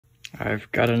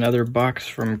I've got another box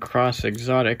from Cross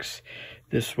Exotics.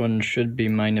 This one should be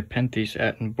my Nepenthes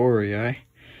Attenboroughii.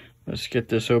 Let's get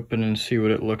this open and see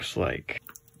what it looks like.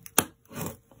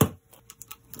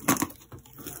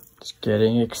 It's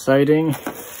getting exciting.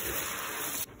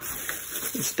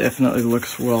 This definitely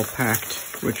looks well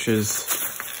packed, which is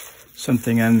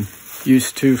something I'm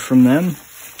used to from them.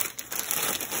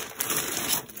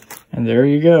 And there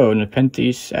you go,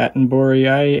 Nepenthes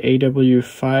Attenboroughii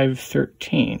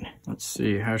AW513. Let's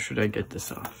see, how should I get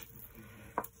this off?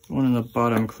 The one on the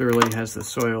bottom clearly has the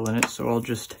soil in it, so I'll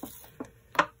just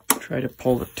try to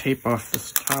pull the tape off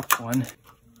this top one.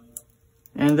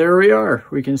 And there we are,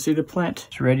 we can see the plant.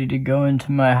 It's ready to go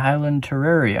into my Highland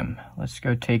Terrarium. Let's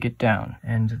go take it down.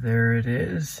 And there it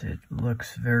is, it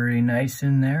looks very nice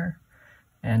in there.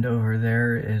 And over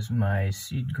there is my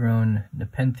seed-grown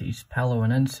Nepenthes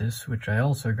paloensis, which I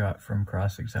also got from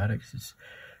Cross Exotics. It's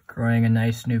growing a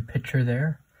nice new pitcher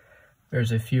there.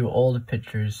 There's a few old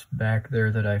pitchers back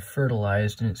there that I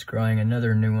fertilized, and it's growing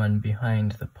another new one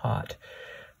behind the pot.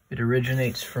 It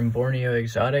originates from Borneo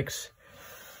Exotics.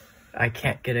 I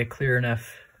can't get a clear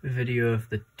enough video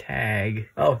of the tag.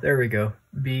 Oh, there we go.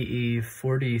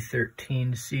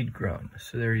 BE4013 seed grown.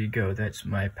 So there you go. That's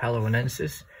my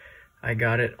paloensis. I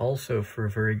got it also for a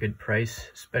very good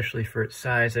price, especially for its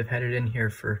size. I've had it in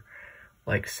here for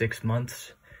like 6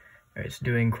 months. It's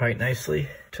doing quite nicely.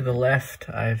 To the left,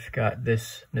 I've got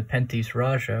this Nepenthes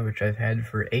Raja, which I've had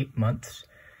for 8 months.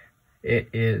 It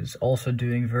is also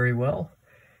doing very well.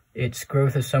 Its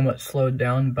growth is somewhat slowed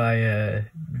down by a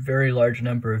very large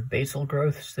number of basal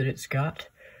growths that it's got,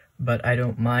 but I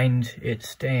don't mind it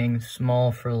staying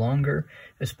small for longer,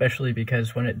 especially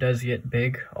because when it does get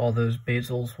big, all those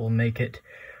basals will make it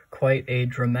quite a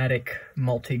dramatic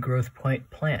multi-growth point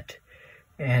plant.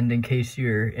 And in case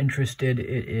you're interested,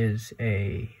 it is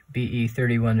a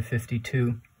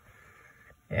BE3152,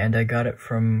 and I got it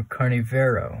from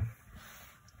Carnivero.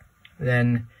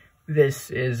 Then this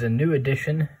is a new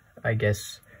addition, I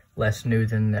guess less new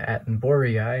than the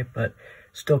Attenboroughii, but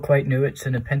still quite new. It's a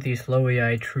Nepenthes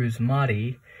loweii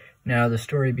trusmati. Now the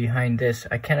story behind this,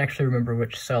 I can't actually remember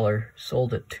which seller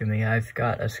sold it to me. I've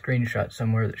got a screenshot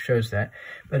somewhere that shows that.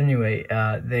 But anyway,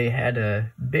 they had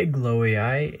a big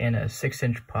loweii in a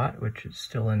 6-inch pot, which is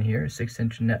still in here,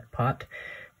 6-inch net pot,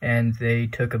 and they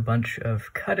took a bunch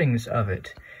of cuttings of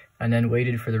it and then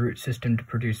waited for the root system to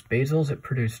produce basals. It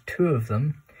produced 2 of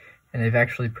them, and they've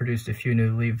actually produced a few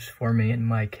new leaves for me in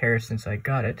my care since I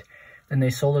got it. And they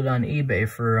sold it on eBay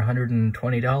for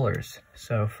 $120.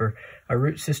 So for a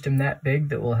root system that big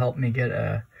that will help me get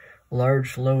a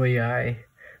large loweii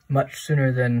much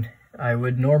sooner than I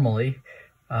would normally,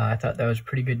 I thought that was a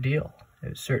pretty good deal. It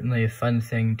was certainly a fun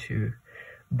thing to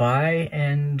buy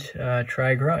and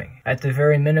try growing. At the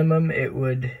very minimum, it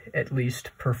would at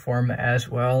least perform as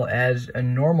well as a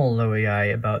normal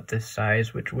loweii about this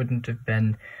size, which wouldn't have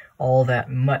been all that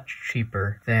much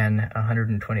cheaper than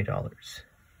 $120.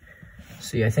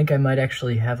 See, I think I might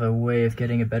actually have a way of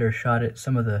getting a better shot at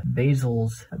some of the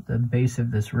basals at the base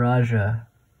of this Raja.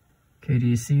 Okay, do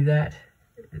you see that?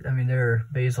 I mean, there are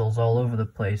basals all over the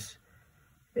place.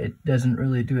 It doesn't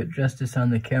really do it justice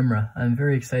on the camera. I'm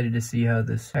very excited to see how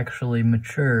this actually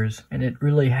matures, and it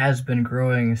really has been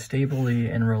growing stably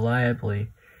and reliably,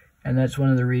 and that's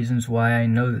one of the reasons why I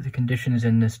know that the conditions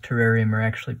in this terrarium are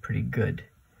actually pretty good.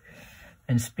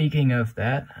 And speaking of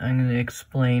that, I'm going to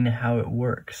explain how it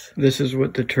works. This is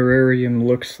what the terrarium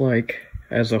looks like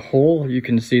as a whole. You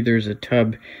can see there's a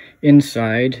tub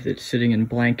inside that's sitting in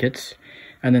blankets,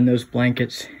 and then those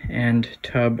blankets and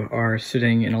tub are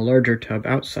sitting in a larger tub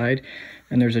outside,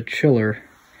 and there's a chiller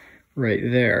right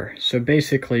there. So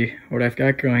basically, what I've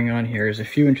got going on here is a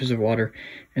few inches of water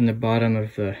in the bottom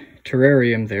of the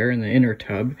terrarium there in the inner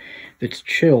tub that's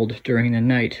chilled during the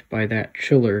night by that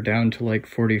chiller down to like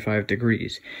 45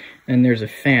 degrees. And there's a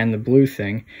fan, the blue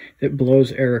thing, that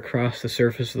blows air across the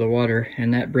surface of the water,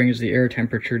 and that brings the air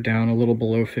temperature down a little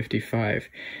below 55.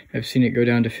 I've seen it go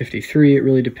down to 53. It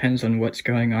really depends on what's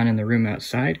going on in the room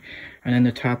outside. And then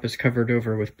the top is covered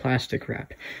over with plastic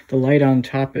wrap. The light on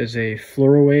top is a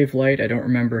fluorowave light. I don't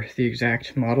remember the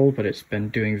exact model, but it's been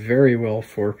doing very well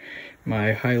for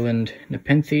my Highland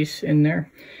Nepenthes in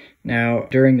there. Now,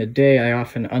 during the day, I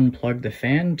often unplug the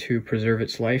fan to preserve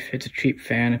its life. It's a cheap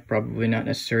fan, probably not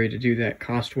necessary to do that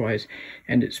cost-wise,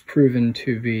 and it's proven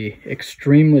to be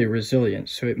extremely resilient,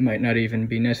 so it might not even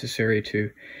be necessary to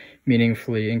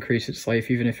meaningfully increase its life,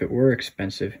 even if it were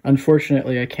expensive.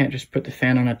 Unfortunately, I can't just put the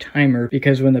fan on a timer,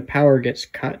 because when the power gets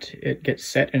cut, it gets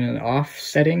set in an off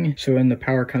setting, so when the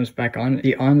power comes back on,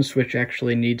 the on switch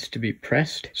actually needs to be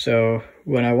pressed. So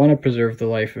when I want to preserve the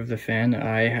life of the fan,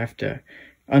 I have to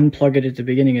unplug it at the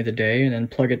beginning of the day and then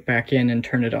plug it back in and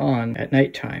turn it on at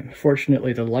nighttime.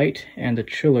 Fortunately, the light and the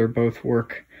chiller both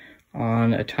work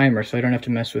on a timer, so I don't have to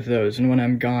mess with those. And when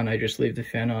I'm gone, I just leave the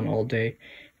fan on all day,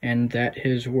 and that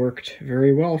has worked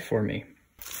very well for me.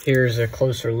 Here's a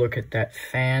closer look at that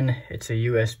fan. It's a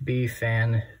USB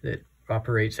fan that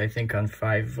operates, I think, on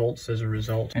 5 volts as a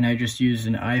result. And I just used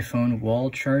an iPhone wall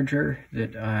charger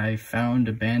that I found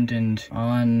abandoned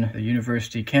on the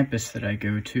university campus that I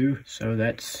go to. So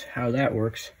that's how that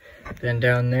works. Then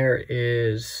down there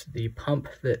is the pump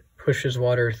that pushes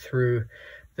water through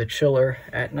the chiller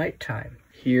at nighttime.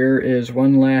 Here is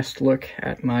one last look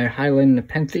at my Highland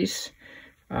Nepenthes.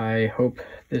 I hope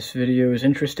this video is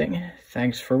interesting.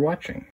 Thanks for watching.